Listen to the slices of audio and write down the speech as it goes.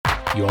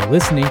You are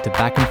listening to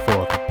Back and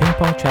Forth, a ping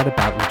pong chat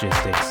about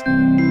logistics.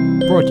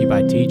 Brought to you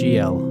by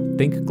TGL,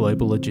 Think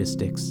Global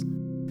Logistics.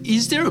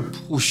 Is there a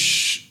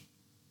push,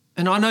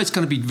 and I know it's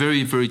going to be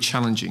very, very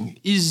challenging,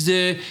 is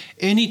there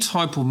any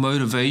type of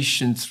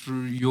motivation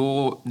through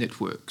your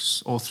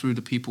networks or through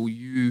the people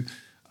you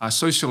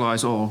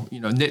socialise or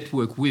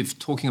network with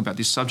talking about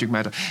this subject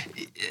matter,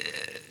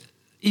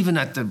 even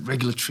at the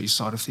regulatory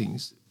side of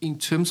things, in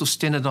terms of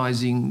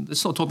standardising?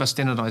 Let's not talk about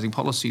standardising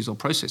policies or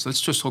process. Let's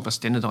just talk about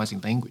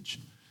standardising language,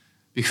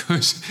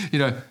 because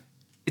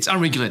it's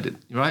unregulated,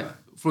 right?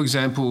 For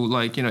example,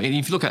 and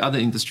if you look at other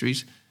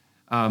industries,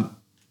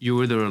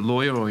 you're either a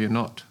lawyer or you're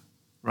not,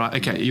 right?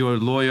 Okay, you're a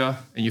lawyer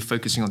and you're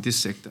focusing on this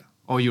sector,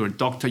 or you're a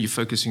doctor, you're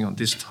focusing on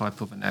this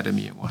type of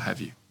anatomy and what have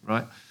you,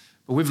 right?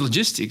 But with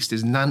logistics,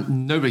 there's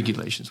no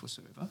regulations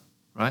whatsoever,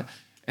 right?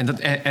 And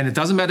it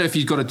doesn't matter if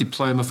you've got a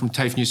diploma from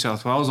TAFE New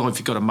South Wales or if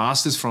you've got a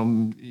master's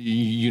from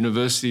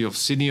University of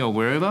Sydney or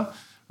wherever,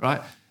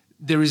 right?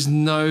 There is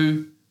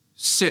no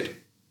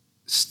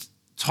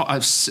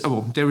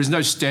there is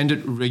no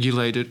standard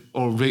regulated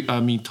or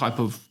type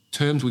of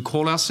terms we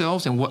call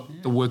ourselves and what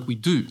the work we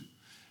do.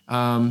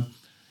 For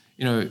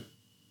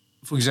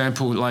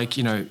example, a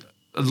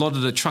lot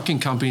of the trucking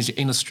companies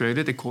in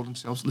Australia, they call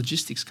themselves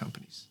logistics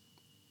companies.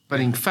 But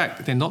in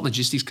fact, they're not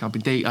logistics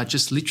company. They are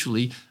just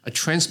literally a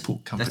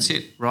transport company. That's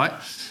it. Right?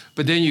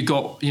 But then you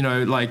got,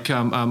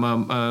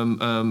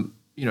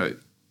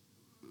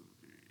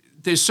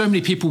 there's so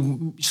many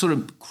people sort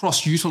of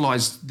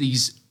cross-utilize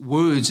these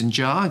words and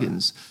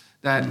jargons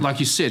that, like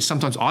you said,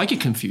 sometimes I get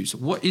confused.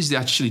 What is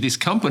actually this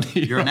company?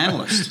 You're an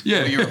analyst.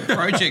 Yeah. Or you're a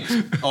project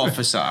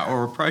officer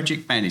or a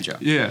project manager.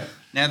 Yeah.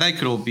 Now, they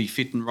could all be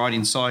fitting right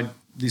inside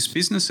this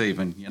business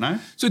even,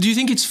 So do you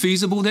think it's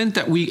feasible then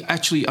that we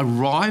actually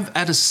arrive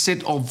at a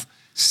set of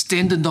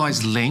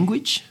standardised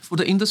language for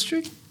the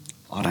industry?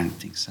 I don't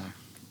think so.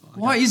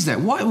 Why is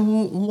that?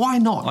 Why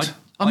not?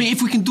 I mean,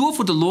 if we can do it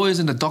for the lawyers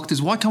and the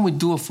doctors, why can't we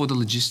do it for the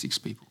logistics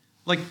people?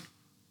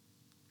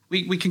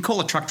 We can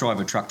call a truck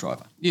driver.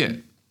 Yeah.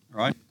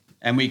 Right?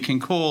 And we can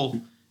call,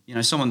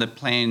 someone that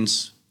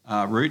plans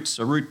routes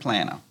a route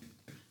planner.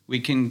 We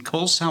can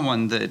call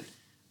someone that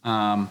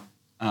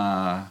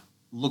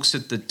looks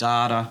at the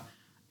data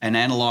and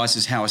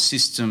analyses how a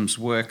systems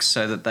work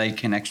so that they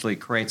can actually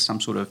create some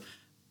sort of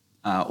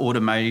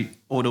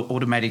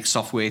automatic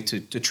software to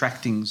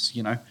track things,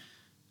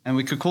 And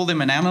we could call them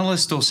an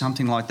analyst or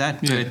something like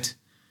that. Yeah. But,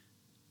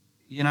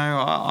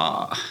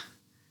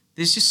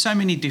 there's just so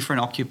many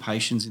different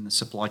occupations in the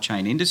supply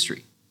chain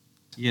industry.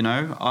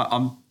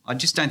 I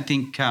just don't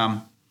think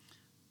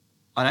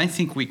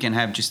we can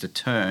have just a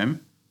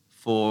term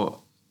for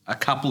a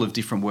couple of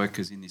different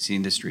workers in this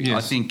industry.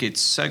 Yes. I think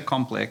it's so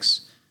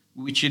complex,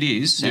 which it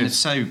is, and Yes. it's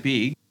so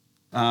big.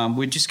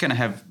 We're just going to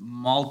have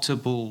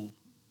multiple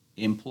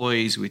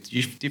employees with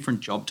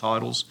different job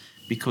titles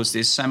because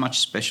there's so much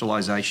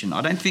specialisation.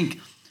 I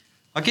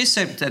guess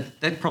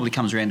that probably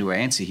comes around to our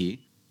answer here.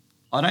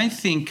 I don't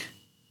think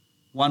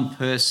one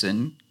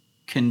person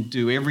can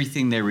do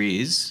everything there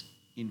is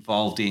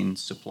involved in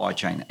supply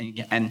chain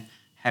and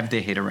have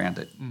their head around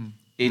it.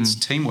 It's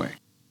teamwork.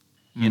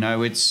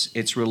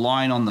 It's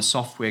relying on the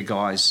software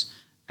guys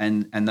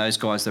and those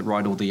guys that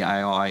write all the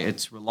AI.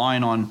 It's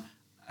relying on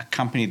a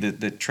company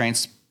that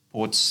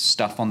transports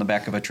stuff on the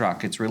back of a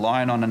truck. It's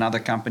relying on another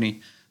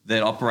company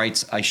that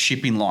operates a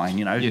shipping line,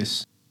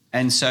 Yes.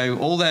 And so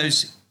all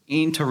those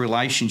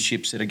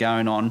interrelationships that are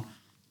going on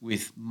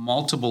with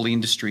multiple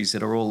industries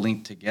that are all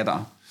linked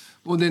together.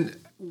 Well, then,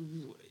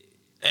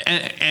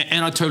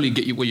 and I totally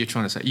get what you're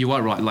trying to say. You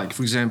are right. Like,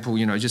 for example,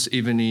 just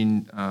even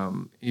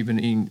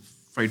in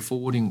freight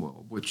forwarding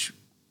world, which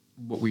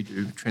what we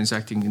do,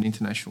 transacting an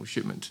international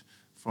shipment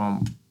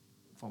from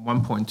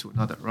one point to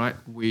another, right?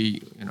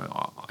 We,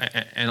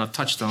 and I've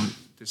touched on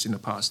this in the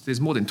past.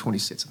 There's more than 20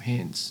 sets of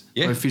hands,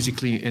 both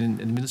physically and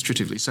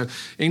administratively. So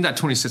in that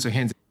 20 sets of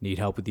hands. Need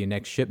help with your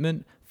next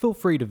shipment? Feel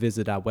free to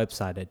visit our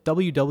website at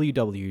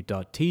www.tgl.co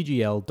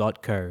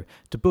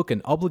to book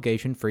an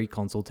obligation-free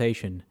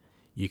consultation.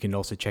 You can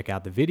also check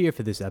out the video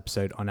for this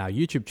episode on our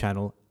YouTube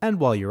channel, and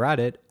while you're at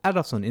it, add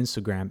us on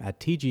Instagram at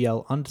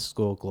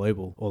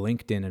TGL_global or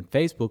LinkedIn and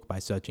Facebook by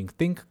searching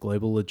Think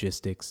Global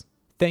Logistics.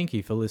 Thank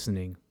you for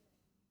listening.